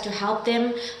authorized to help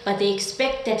them, but they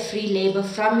expect that free labor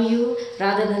from you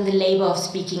rather than the labor of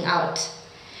speaking out.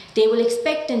 They will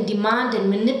expect and demand and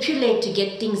manipulate to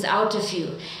get things out of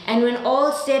you. And when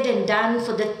all said and done,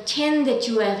 for the 10 that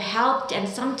you have helped and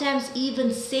sometimes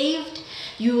even saved,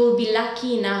 you will be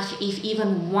lucky enough if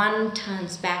even one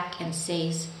turns back and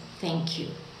says, thank you.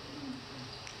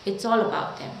 It's all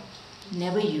about them,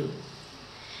 never you.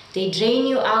 They drain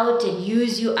you out and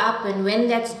use you up, and when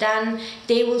that's done,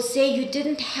 they will say, you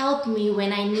didn't help me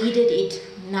when I needed it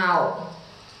now.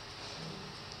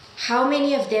 How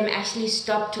many of them actually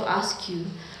stop to ask you,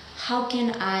 how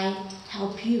can I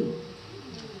help you?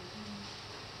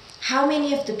 How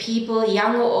many of the people,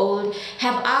 young or old,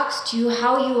 have asked you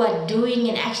how you are doing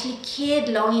and actually cared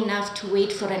long enough to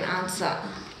wait for an answer?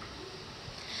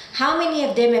 How many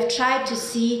of them have tried to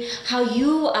see how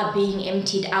you are being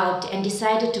emptied out and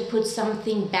decided to put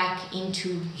something back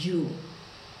into you?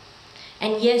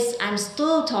 And yes, I'm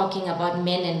still talking about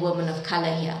men and women of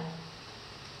color here.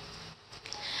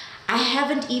 I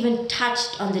haven't even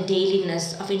touched on the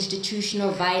dailiness of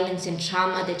institutional violence and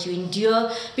trauma that you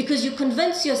endure because you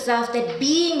convince yourself that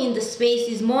being in the space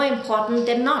is more important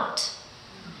than not.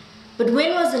 But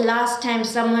when was the last time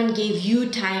someone gave you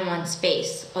time on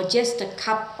space or just a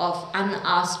cup of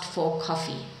unasked for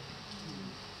coffee?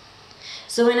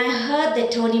 So when I heard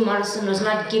that Toni Morrison was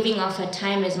not giving off her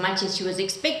time as much as she was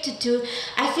expected to,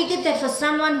 I figured that for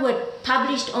someone who had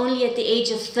published only at the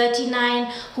age of 39,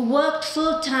 who worked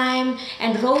full-time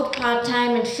and wrote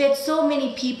part-time and fed so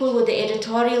many people with the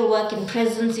editorial work and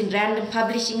presence in Random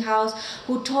Publishing House,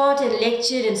 who taught and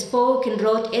lectured and spoke and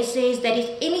wrote essays, that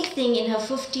if anything in her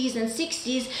 50s and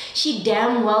 60s, she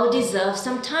damn well deserved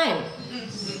some time.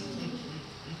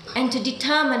 And to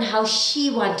determine how she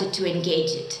wanted to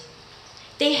engage it.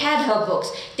 They had her books,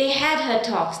 they had her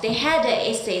talks, they had her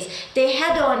essays, they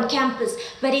had her on campus,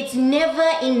 but it's never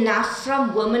enough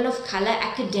from women of color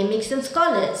academics and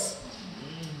scholars.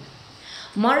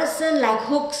 Morrison, like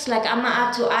Hooks, like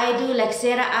Ama-Atu Aidu, like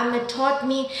Sarah Ahmed, taught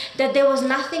me that there was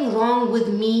nothing wrong with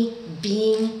me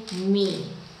being me.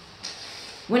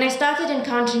 When I started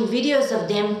encountering videos of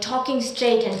them talking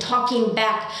straight and talking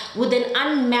back with an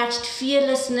unmatched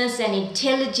fearlessness and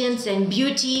intelligence and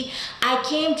beauty, I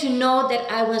came to know that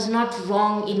I was not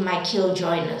wrong in my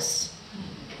killjoyness.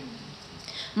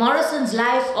 Morrison's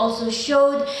life also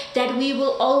showed that we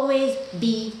will always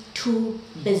be too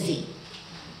busy.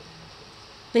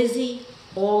 Busy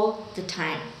all the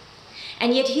time.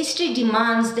 And yet history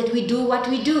demands that we do what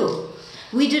we do.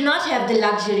 We do not have the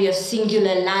luxury of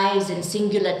singular lives and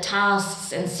singular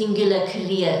tasks and singular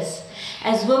careers.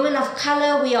 As women of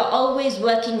color, we are always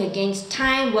working against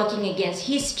time, working against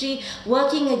history,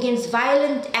 working against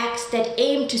violent acts that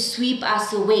aim to sweep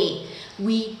us away.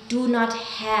 We do not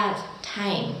have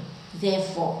time,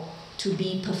 therefore, to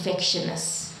be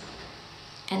perfectionists.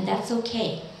 And that's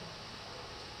okay.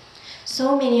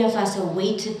 So many of us are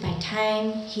weighted by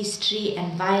time, history,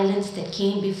 and violence that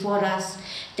came before us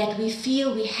that we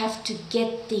feel we have to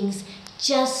get things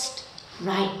just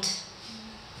right.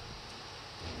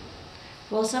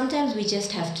 Well, sometimes we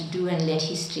just have to do and let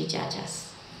history judge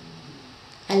us.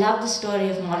 I love the story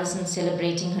of Morrison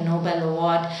celebrating her Nobel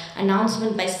Award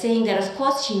announcement by saying that of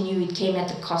course she knew it came at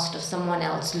the cost of someone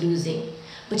else losing,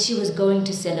 but she was going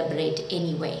to celebrate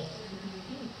anyway.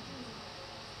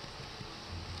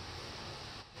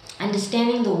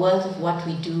 Understanding the worth of what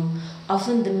we do,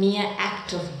 often the mere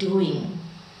act of doing,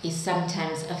 is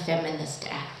sometimes a feminist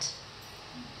act.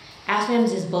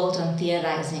 Afems is built on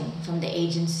theorizing from the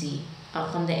agency,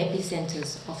 from the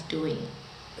epicentres of doing.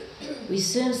 We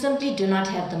simply do not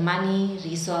have the money,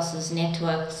 resources,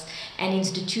 networks, and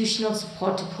institutional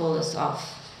support to pull us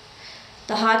off.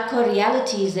 The hardcore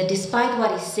reality is that despite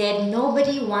what is said,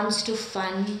 nobody wants to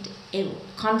fund a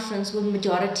conference with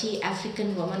majority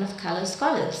African women of color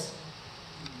scholars.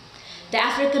 The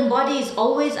African body is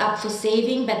always up for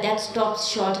saving, but that stops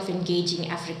short of engaging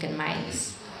African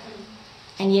minds.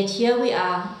 And yet here we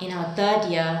are in our third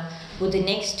year with the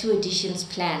next two editions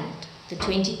planned, the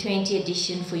 2020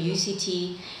 edition for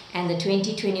UCT and the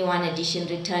 2021 edition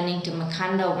returning to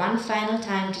Makhanda one final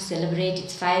time to celebrate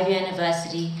its 5-year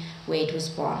anniversary where it was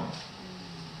born.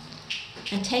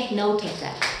 And take note of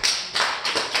that.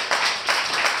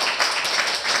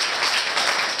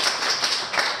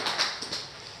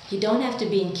 You don't have to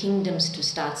be in kingdoms to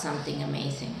start something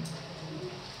amazing.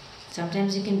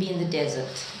 Sometimes you can be in the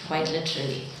desert, quite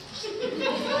literally.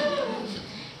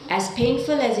 As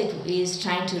painful as it is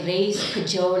trying to raise,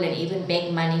 cajole, and even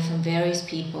beg money from various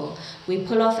people, we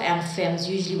pull off Afems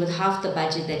usually with half the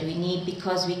budget that we need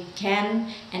because we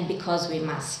can and because we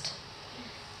must.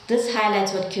 This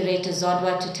highlights what curator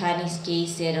Zodwa Tutani-Skei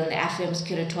said on the Afems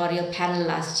curatorial panel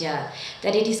last year,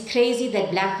 that it is crazy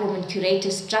that black women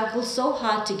curators struggle so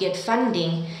hard to get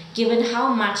funding given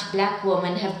how much black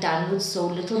women have done with so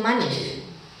little money.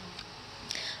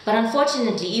 But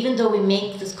unfortunately, even though we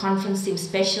make this conference seem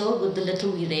special with the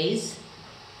little we raise,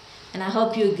 and I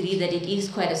hope you agree that it is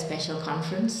quite a special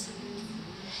conference,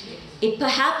 it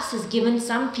perhaps has given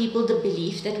some people the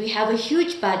belief that we have a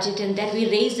huge budget and that we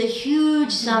raise a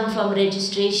huge sum from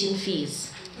registration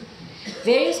fees.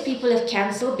 Various people have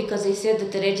cancelled because they said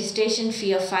that the registration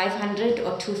fee of 500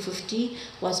 or 250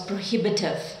 was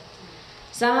prohibitive.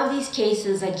 Some of these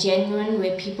cases are genuine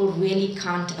where people really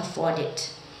can't afford it.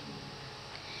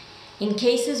 In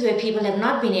cases where people have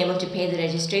not been able to pay the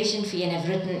registration fee and have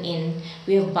written in,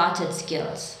 we have bartered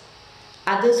skills.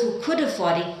 Others who could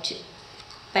afford it,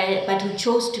 but who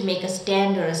chose to make a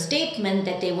stand or a statement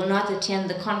that they will not attend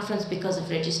the conference because of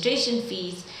registration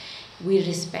fees, we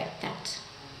respect that.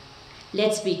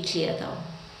 Let's be clear though.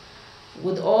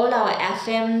 With all our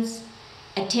Afems,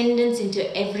 attendance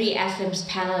into every Afems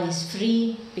panel is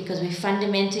free because we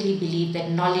fundamentally believe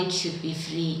that knowledge should be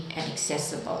free and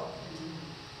accessible.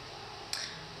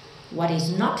 What is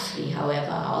not free,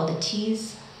 however, are all the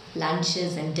teas,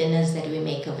 lunches, and dinners that we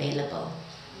make available.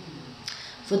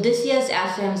 For this year's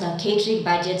Afems, our catering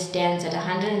budget stands at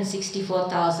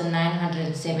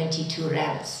 164,972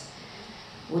 rands,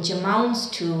 which amounts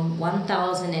to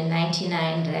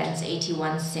 1,099 rands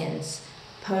 81 cents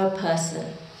per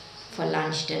person for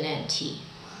lunch, dinner, and tea.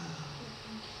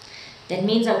 That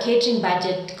means our catering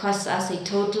budget costs us a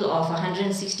total of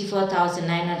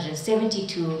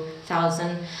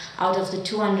 164,972,000 out of the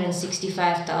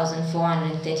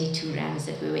 265,432 rands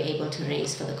that we were able to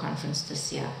raise for the conference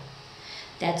this year.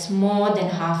 That's more than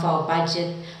half our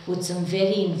budget with some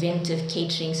very inventive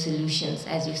catering solutions,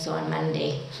 as you saw on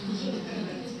Monday.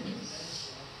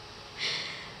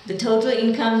 The total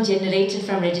income generated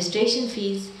from registration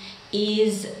fees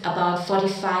is about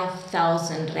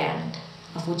 45,000 rand,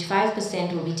 of which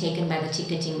 5% will be taken by the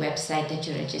ticketing website that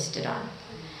you're registered on.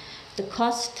 The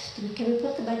cost, can we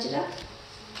put the budget up?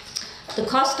 The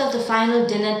cost of the final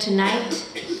dinner tonight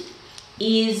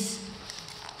is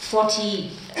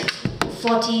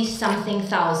 40-something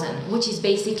thousand, which is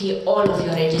basically all of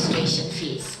your registration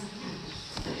fees.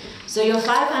 So your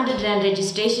 500 rand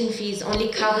registration fees only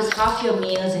covers half your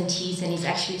meals and teas and is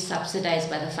actually subsidized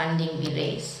by the funding we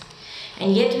raise.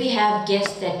 And yet we have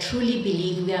guests that truly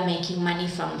believe we are making money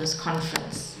from this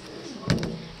conference,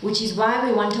 which is why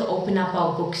we want to open up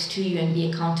our books to you and be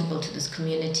accountable to this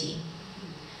community.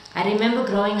 I remember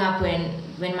growing up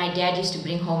when my dad used to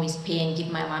bring home his pay and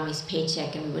give my mom his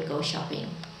paycheck and we would go shopping.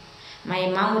 My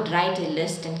mom would write a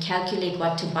list and calculate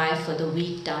what to buy for the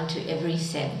week down to every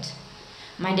cent.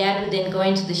 My dad would then go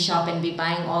into the shop and be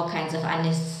buying all kinds of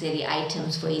unnecessary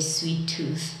items for his sweet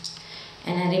tooth.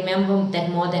 And I remember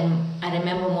more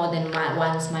than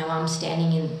once my mom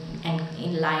standing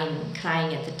in line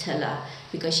crying at the tiller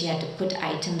because she had to put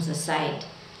items aside,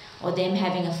 or them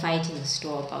having a fight in the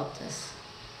store about this.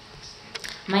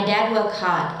 My dad worked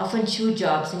hard, often 2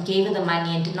 jobs, and gave her the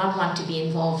money and did not want to be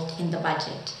involved in the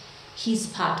budget. His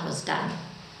part was done.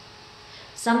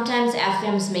 Sometimes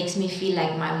Afems makes me feel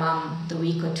like my mom the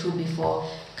week or 2 before,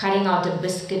 cutting out a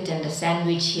biscuit and a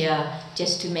sandwich here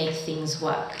just to make things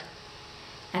work.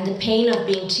 And the pain of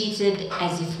being treated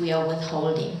as if we are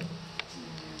withholding.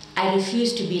 I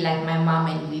refuse to be like my mom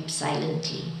and weep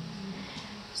silently.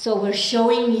 So we're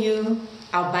showing you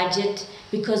our budget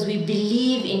because we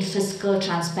believe in fiscal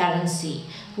transparency.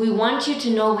 We want you to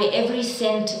know where every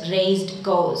cent raised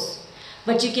goes.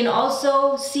 But you can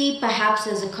also see, perhaps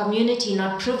as a community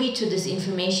not privy to this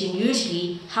information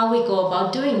usually, how we go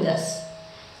about doing this.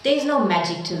 There's no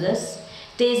magic to this.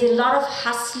 There's a lot of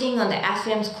hustling on the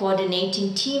Afems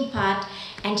coordinating team part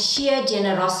and sheer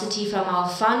generosity from our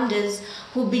founders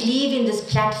who believe in this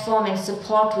platform and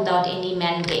support without any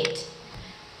mandate.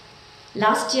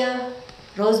 Last year,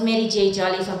 Rosemary J.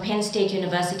 Jolly from Penn State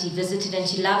University visited and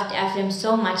she loved Afems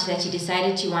so much that she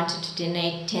decided she wanted to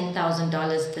donate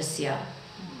 $10,000 this year.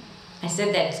 I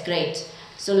said that's great,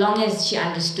 so long as she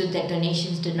understood that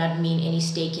donations did not mean any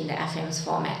stake in the Afems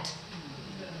format.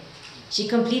 She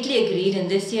completely agreed,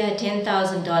 and this year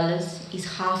 $10,000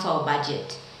 is half our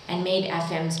budget and made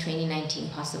Afems 2019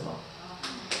 possible.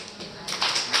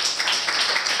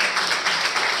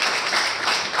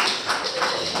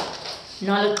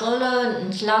 Noluxolo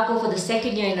Nhlako, for the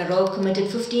 2nd year in a row, committed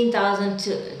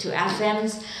 $15,000 to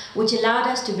Afems, which allowed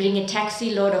us to bring a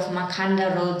taxi load of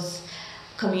Makhanda Road's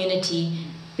community,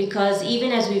 because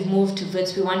even as we've moved to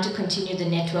Wits, we want to continue the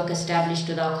network established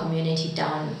with our community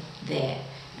down there.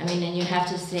 I mean, and you have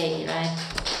to say, right,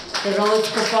 the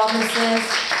roads performances,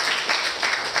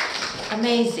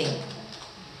 amazing.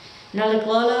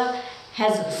 Noluxolo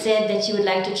has said that she would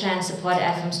like to try and support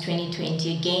Afems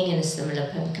 2020 again in a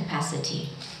similar capacity.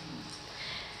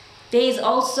 There is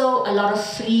also a lot of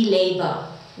free labor,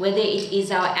 whether it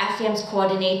is our Afems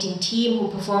coordinating team who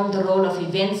perform the role of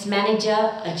events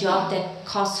manager, a job that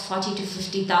costs $40,000 to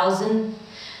 $50,000,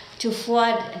 to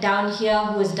Fuad down here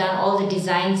who has done all the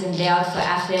designs and layout for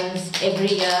Afems every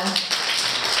year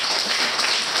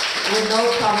with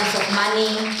no promise of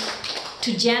money,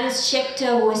 to Janice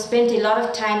Schechter, who has spent a lot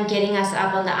of time getting us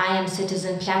up on the I Am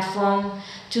Citizen platform,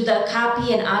 to the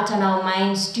Kapi and Art on Our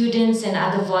Mind students and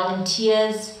other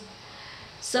volunteers.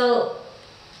 So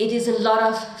it is a lot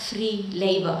of free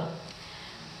labor.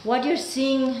 What you're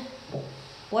seeing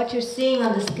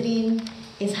on the screen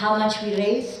is how much we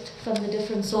raised from the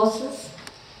different sources.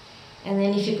 And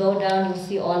then if you go down, you'll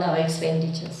see all our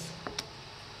expenditures.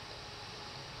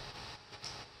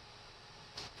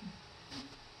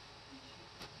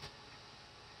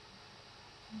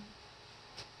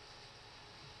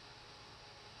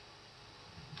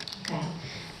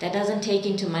 That doesn't take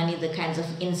into money the kinds of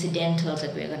incidentals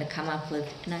that we're going to come up with.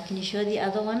 Now, can you show the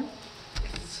other one?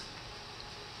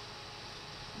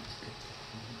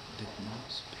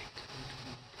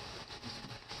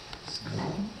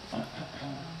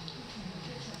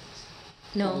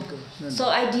 No. So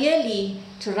ideally,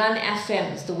 to run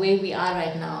Afems the way we are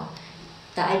right now,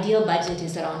 the ideal budget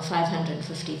is around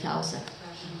 $550,000.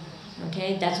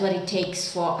 Okay, that's what it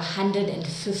takes for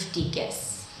 150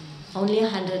 guests. Only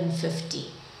 150.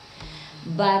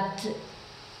 But,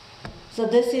 so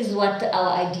this is what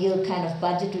our ideal kind of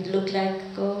budget would look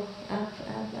like. Go up.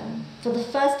 For the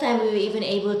first time, we were even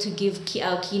able to give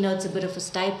our keynotes a bit of a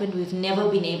stipend. We've never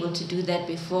been able to do that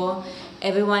before.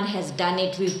 Everyone has done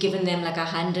it. We've given them like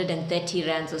 130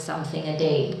 rands or something a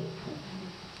day.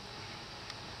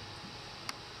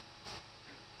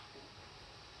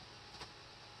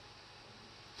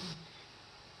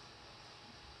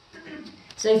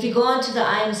 So if you go onto the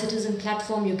I Am Citizen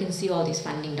platform, you can see all these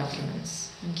funding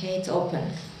documents. Okay, it's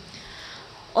open.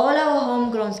 All our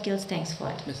homegrown skills, thanks for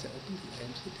it.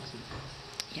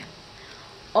 Yeah.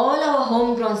 All our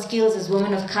homegrown skills as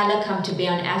women of color come to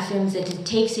bear on Afems that it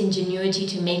takes ingenuity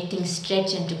to make things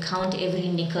stretch and to count every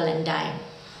nickel and dime.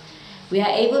 We are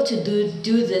able to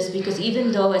do this because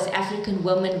even though as African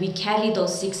women we carry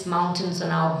those 6 mountains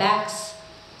on our backs,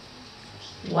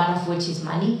 one of which is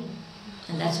money,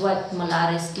 and that's what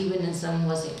Molara's Stevenism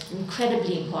was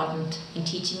incredibly important in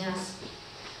teaching us,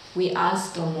 we are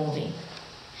still moving.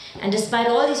 And despite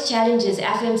all these challenges,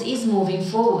 Afems is moving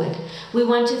forward. We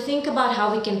want to think about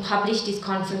how we can publish these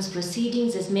conference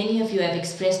proceedings, as many of you have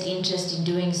expressed interest in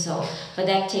doing so, but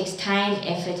that takes time,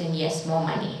 effort, and yes, more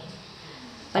money.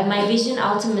 But my vision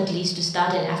ultimately is to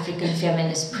start an African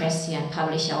feminist press here and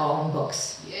publish our own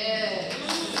books. Yes.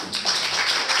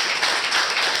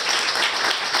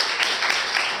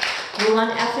 We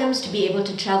want Afems to be able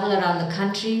to travel around the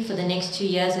country. For the next 2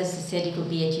 years, as I said, it will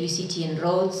be at UCT and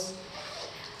Rhodes,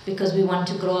 because we want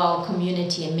to grow our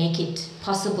community and make it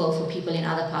possible for people in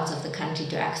other parts of the country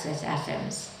to access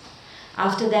Afems.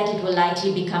 After that, it will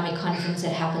likely become a conference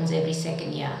that happens every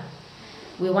 2nd year.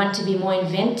 We want to be more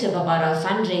inventive about our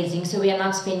fundraising, so we are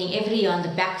not spending every year on the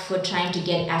back foot trying to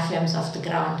get Afems off the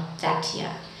ground that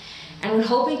year. And we're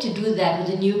hoping to do that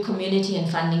with a new community and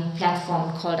funding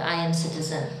platform called I Am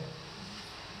Citizen.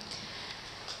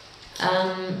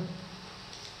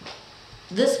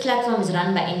 This platform is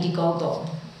run by Indiegogo,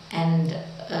 and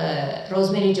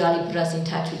Rosemary Jolly put us in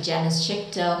touch with Janice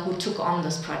Schechter, who took on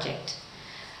this project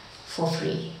for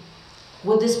free.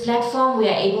 With this platform, we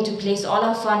are able to place all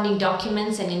our funding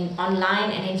documents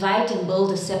online and invite and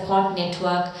build a support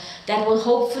network that will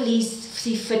hopefully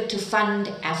see fit to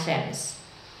fund Afems.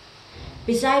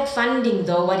 Besides funding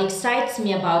though, what excites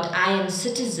me about I Am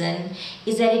Citizen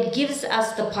is that it gives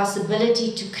us the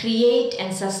possibility to create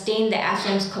and sustain the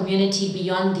Afems community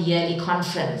beyond the yearly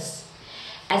conference.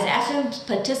 As Afems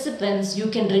participants, you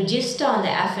can register on the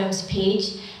Afems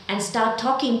page and start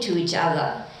talking to each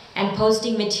other and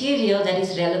posting material that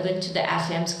is relevant to the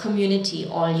Afems community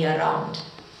all year round.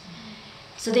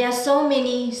 So there are so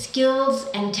many skills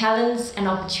and talents and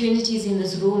opportunities in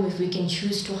this room if we can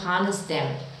choose to harness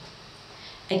them.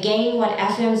 Again, what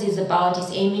Afems is about is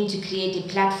aiming to create a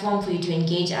platform for you to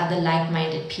engage other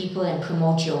like-minded people and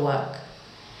promote your work.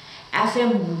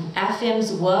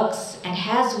 Afems works and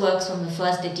has works from the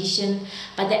first edition,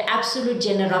 but the absolute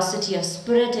generosity of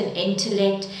spirit and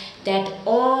intellect that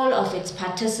all of its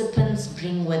participants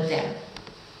bring with them.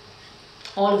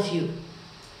 All of you.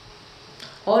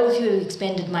 All of you have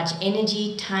expended much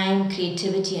energy, time,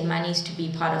 creativity, and monies to be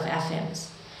part of Afems.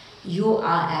 You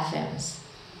are Afems.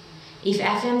 If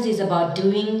Afems is about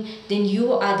doing, then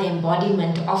you are the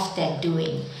embodiment of that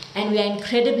doing. And we are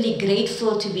incredibly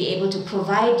grateful to be able to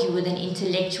provide you with an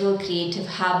intellectual, creative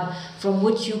hub from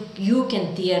which you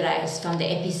can theorize from the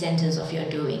epicenters of your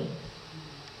doing.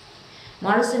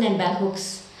 Morrison and bell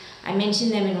hooks, I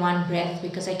mentioned them in one breath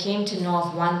because I came to know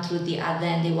of one through the other,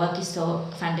 and their work is so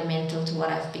fundamental to what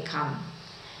I've become.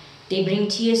 They bring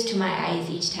tears to my eyes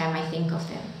each time I think of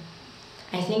them.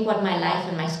 I think what my life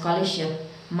and my scholarship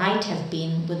might have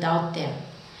been without them.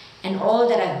 And all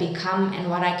that I've become and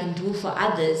what I can do for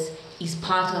others is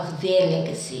part of their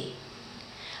legacy.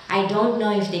 I don't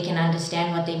know if they can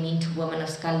understand what they mean to women of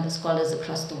scholars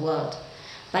across the world,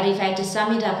 but if I had to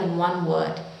sum it up in one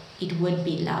word, it would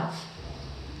be love.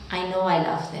 I know I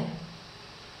love them.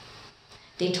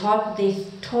 They've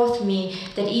taught me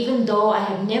that even though I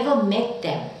have never met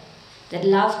them, that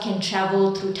love can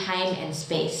travel through time and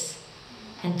space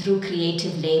and through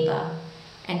creative labor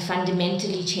and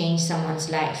fundamentally change someone's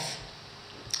life.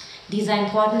 These are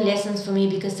important lessons for me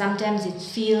because sometimes it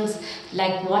feels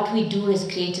like what we do as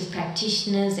creative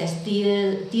practitioners, as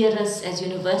theorists, as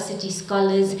university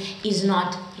scholars is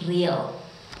not real,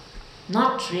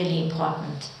 not really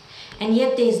important. And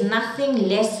yet there's nothing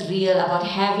less real about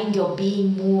having your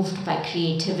being moved by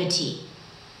creativity.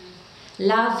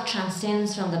 Love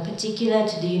transcends from the particular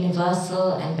to the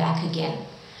universal and back again.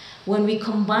 When we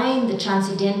combine the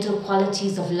transcendental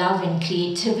qualities of love and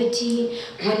creativity,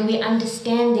 when we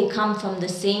understand they come from the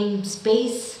same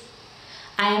space,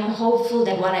 I am hopeful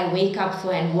that what I wake up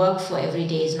for and work for every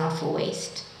day is not for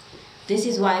waste. This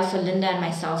is why for Lynda and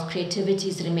myself,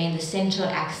 creativities remain the central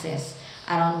axis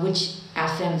around which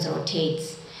Afems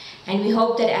rotates. And we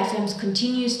hope that Afems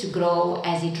continues to grow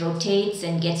as it rotates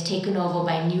and gets taken over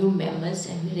by new members,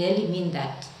 and we really mean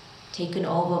that, taken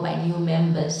over by new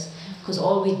members, because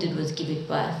all we did was give it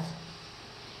birth.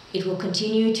 It will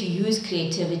continue to use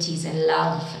creativities and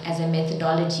love as a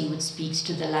methodology which speaks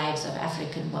to the lives of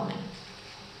African women.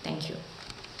 Thank you.